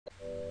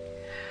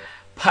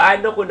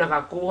Paano kung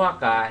nakakuha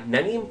ka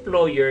ng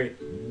employer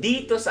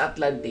dito sa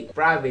Atlantic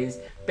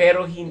Province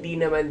pero hindi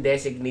naman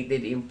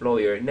designated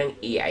employer ng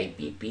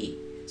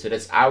AIPP? So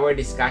that's our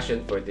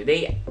discussion for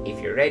today. If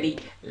you're ready,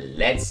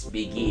 let's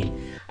begin.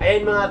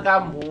 Ayan mga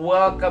Kam,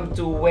 welcome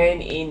to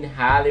When in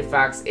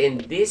Halifax.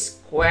 And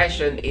this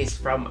question is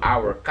from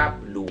our Kap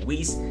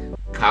Luis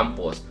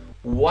Campos.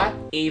 What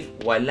if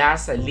wala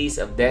sa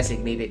list of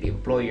designated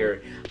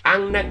employer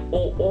ang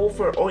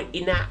nag-o-offer or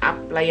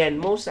ina-applyan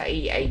mo sa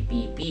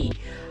AIPP?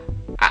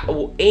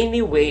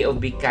 Any way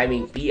of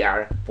becoming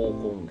PR po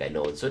kung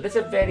ganon? So that's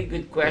a very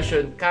good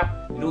question,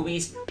 Kap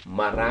Luis.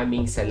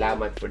 Maraming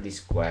salamat for this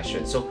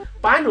question. So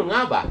paano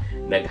nga ba?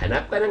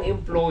 Naghanap ka ng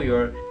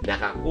employer,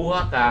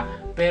 nakakuha ka,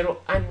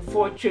 pero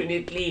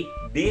unfortunately,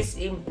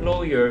 this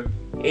employer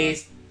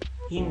is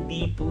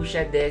hindi po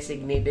siya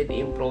designated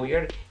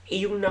employer.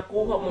 Yung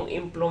nakuha mong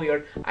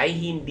employer ay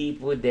hindi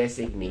po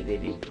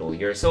designated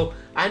employer. So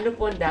ano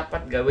po ang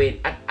dapat gawin?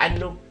 At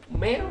ano,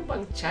 meron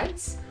pang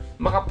chance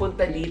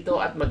makapunta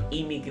dito at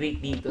mag-immigrate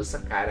dito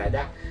sa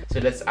Canada? So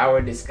that's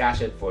our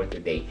discussion for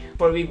today.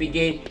 Before we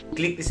begin,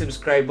 click the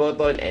subscribe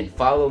button and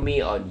follow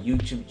me on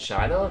YouTube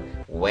channel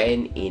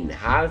When in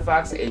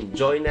Halifax, and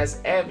join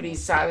us every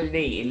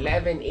Saturday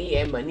 11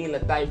 a.m.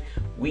 Manila time.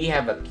 We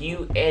have a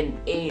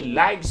Q&A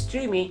live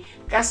streaming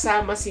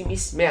kasama si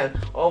Miss Mel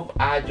of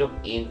Adjok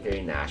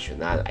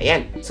International.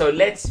 Ayan. So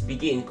let's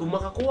begin. Kung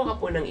makakuha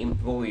ka po ng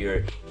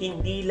employer,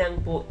 hindi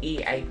lang po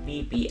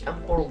AIPP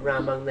ang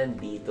programang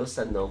nandito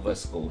sa Nova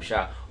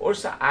Scotia or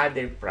sa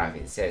other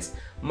provinces.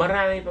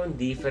 Marami pong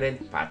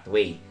different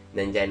pathway.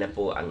 Nandyan na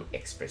po ang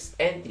express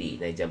entry,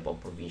 nandyan po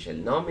ang provincial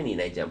nominee,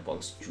 nandyan po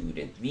ang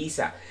student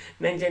visa,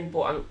 nandyan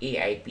po ang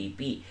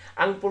AIPP.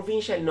 Ang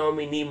provincial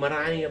nominee,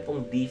 marami na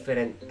pong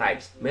different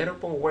types. Meron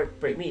pong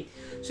work permit.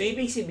 So,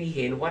 ibig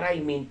sabihin, what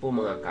I mean po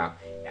mga Kap,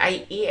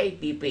 ay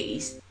AIPP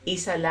is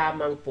isa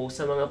lamang po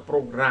sa mga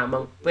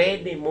programang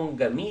pwede mong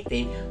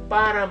gamitin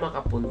para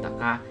makapunta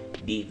ka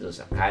dito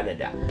sa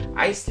Canada.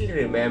 I still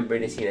remember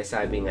na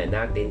sinasabi nga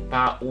natin,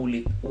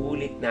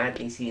 paulit-ulit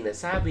natin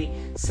sinasabi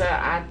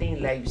sa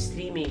ating live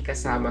streaming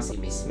kasama si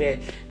Miss Mel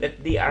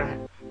that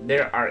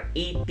there are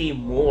 80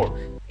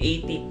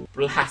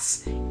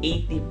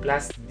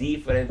 plus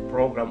different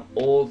program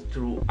all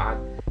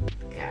throughout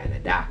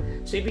Canada.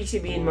 So, ibig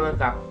sabihin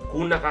mga Kap,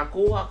 kung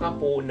nakakuha ka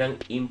po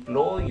ng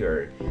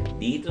employer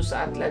dito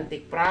sa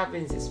Atlantic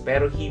Provinces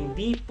pero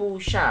hindi po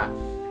siya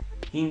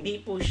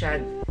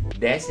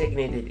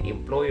designated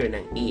employer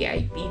ng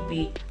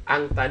AIPP,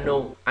 ang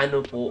tanong,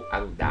 ano po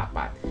ang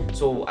dapat?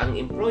 So, ang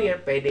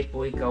employer, pwede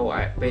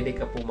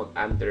ka po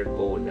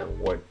mag-undergo ng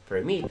work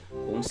permit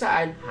kung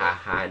saan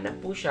hahanap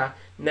po siya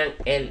ng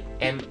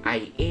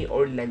LMIA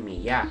or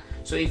LAMIA.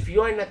 So, if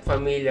you are not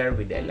familiar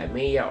with the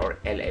LAMIA or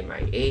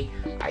LMIA,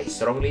 I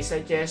strongly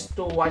suggest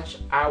to watch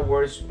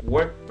our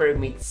work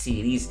permit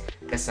series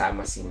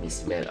kasama si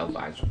Miss Mel of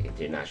Adjok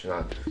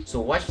International.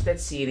 So, watch that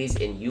series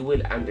and you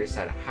will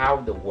understand how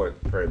the work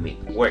permit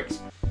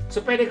works. So,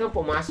 pwede kang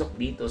pumasok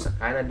dito sa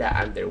Canada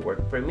under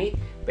work permit.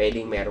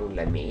 Pwedeng merong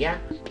LAMIA,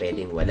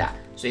 pwedeng wala.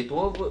 So, it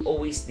will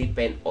always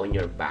depend on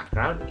your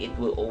background. It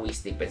will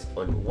always depend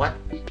on what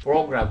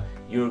program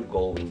you're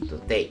going to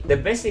take. The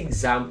best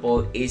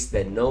example is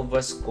the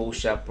Nova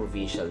Scotia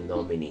Provincial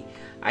Nominee.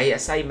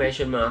 As I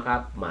mentioned mga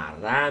Kap,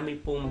 marami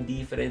pong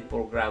different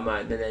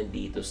programa na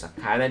nandito sa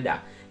Canada.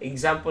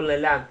 Example na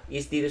lang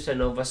is dito sa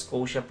Nova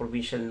Scotia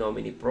Provincial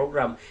Nominee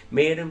Program,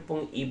 mayroon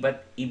pong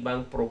iba't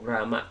ibang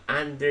programa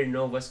under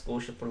Nova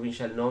Scotia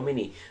Provincial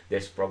Nominee.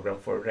 There's program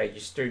for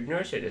registered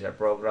nurse, there's a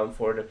program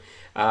for the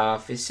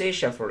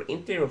physician, for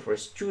intern, for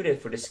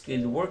student, for the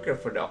skilled worker,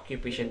 for the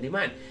occupation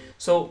demand.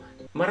 So,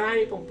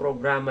 marami pong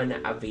programa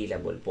na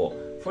available po.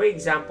 For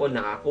example,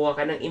 nakakuha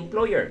ka ng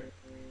employer,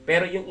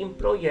 pero yung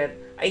employer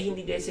ay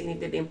hindi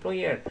designated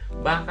employer.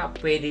 Baka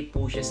pwede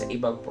po siya sa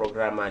ibang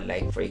programa,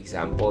 like for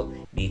example,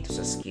 dito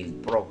sa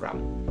skilled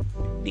program,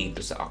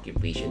 dito sa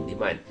occupation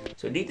demand.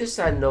 So dito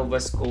sa Nova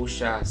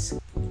Scotia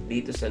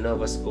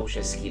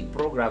Skill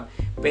Program,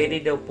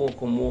 pwede daw po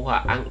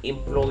kumuha ang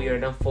employer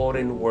ng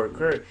foreign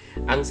worker.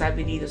 Ang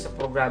sabi dito sa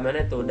programa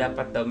na to,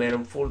 dapat daw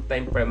merong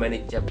full-time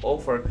permanent job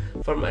offer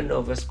from a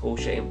Nova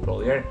Scotia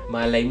employer.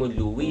 Malay mo,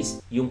 Luis,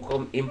 yung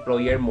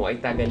employer mo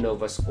ay taga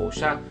Nova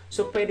Scotia.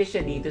 So, pwede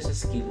siya dito sa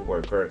skilled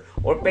worker.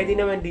 Or pwede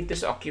naman dito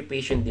sa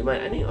occupation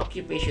demand. Ano yung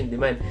occupation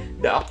demand?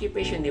 The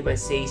occupation demand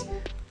says,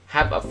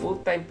 have a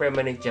full-time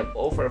permanent job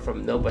offer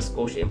from Nova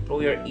Scotia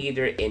employer,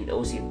 either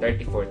NOC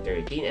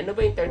 3413. Ano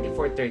ba yung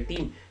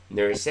 3413?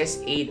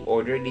 Nurses Aid,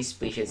 Orderly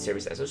Patient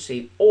Service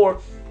Associate,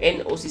 or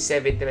NOC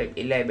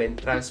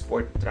 7511,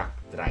 Transport Truck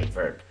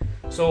Driver.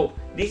 So,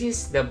 this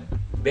is the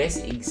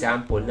best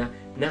example na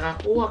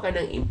nakakuha ka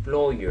ng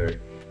employer,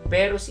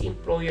 pero si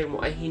employer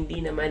mo ay hindi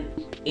naman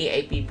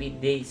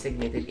AIPP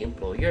Designated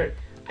Employer.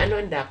 Ano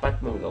ang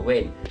dapat mong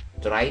gawin?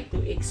 Try to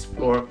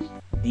explore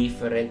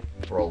different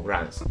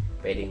programs.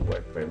 Pwedeng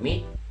work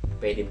permit,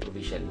 pwedeng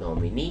provisional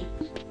nominee,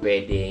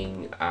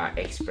 pwedeng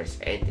express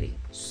entry.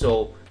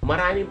 So,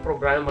 maraming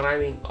programa,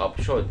 maraming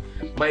option.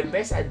 My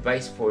best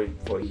advice for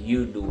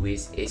you,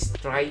 Luis, is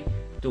try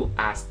to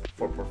ask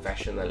for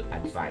professional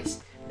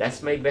advice.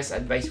 That's my best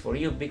advice for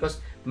you because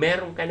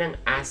meron ka ng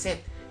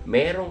asset.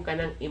 Meron ka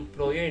ng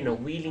employer na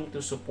willing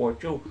to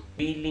support you,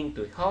 willing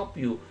to help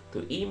you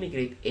to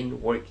immigrate and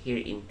work here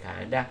in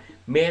Canada.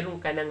 Meron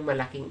ka ng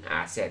malaking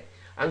asset.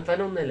 Ang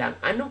tanong na lang,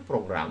 anong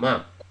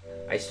programa?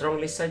 I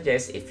strongly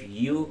suggest if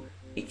you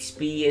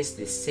experience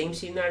the same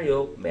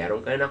scenario,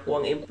 meron ka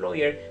nakuhang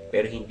employer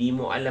pero hindi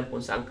mo alam kung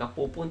saan ka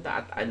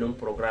pupunta at anong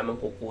programang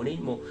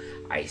kukunin mo,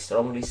 I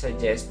strongly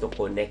suggest to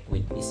connect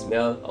with Miss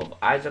Mel of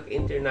Adjunct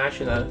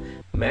International.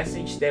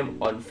 Message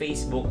them on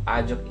Facebook,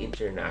 Adjunct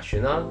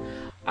International.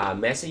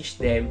 Message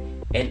them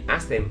and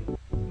ask them,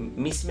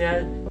 Miss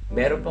Mel,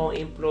 meron pa akong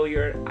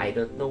employer, I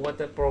don't know what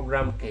the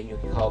program, can you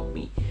help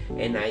me?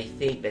 And I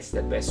think that's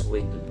the best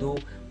way to do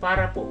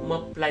para po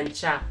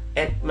maplansya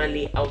at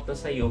ma-layout na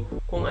sa'yo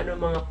kung ano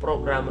mga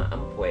programa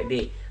ang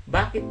pwede.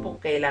 Bakit po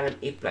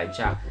kailangan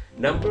i-plansya?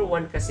 Number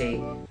one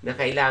kasi na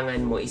kailangan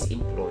mo is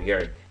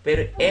employer.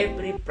 Pero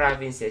every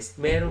provinces,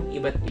 merong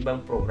iba't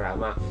ibang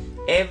programa.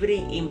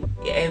 Every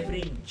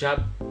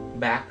job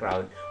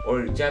background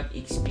or job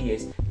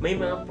experience, may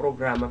mga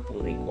programa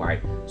pong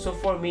required. So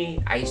for me,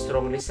 I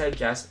strongly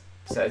suggest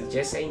sa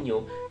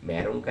inyo,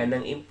 meron ka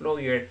ng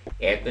employer,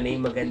 eto na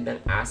yung magandang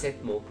asset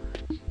mo,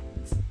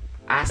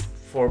 ask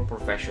for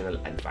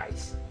professional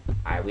advice.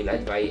 I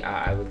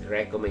would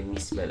recommend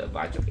Miss Mel of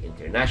Adjunct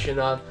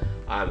International.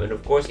 And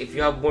of course, if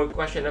you have more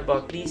questions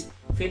about this,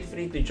 feel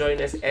free to join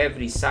us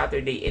every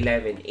Saturday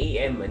 11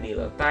 a.m.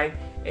 Manila time,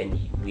 and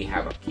we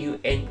have a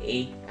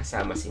Q&A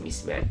kasama si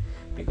Miss Mel.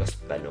 Because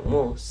tanong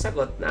mo,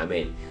 sagot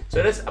namin.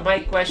 So that's my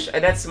question.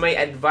 That's my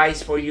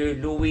advice for you,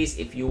 Luis.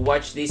 If you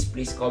watch this,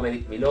 please comment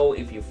it below.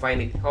 If you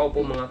find it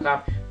helpful, mga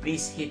kap,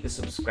 please hit the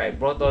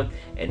subscribe button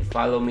and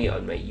follow me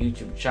on my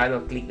YouTube channel.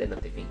 Click the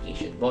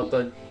notification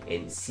button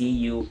and see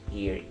you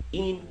here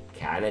in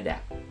Canada.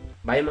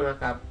 Bye,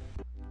 mga kap.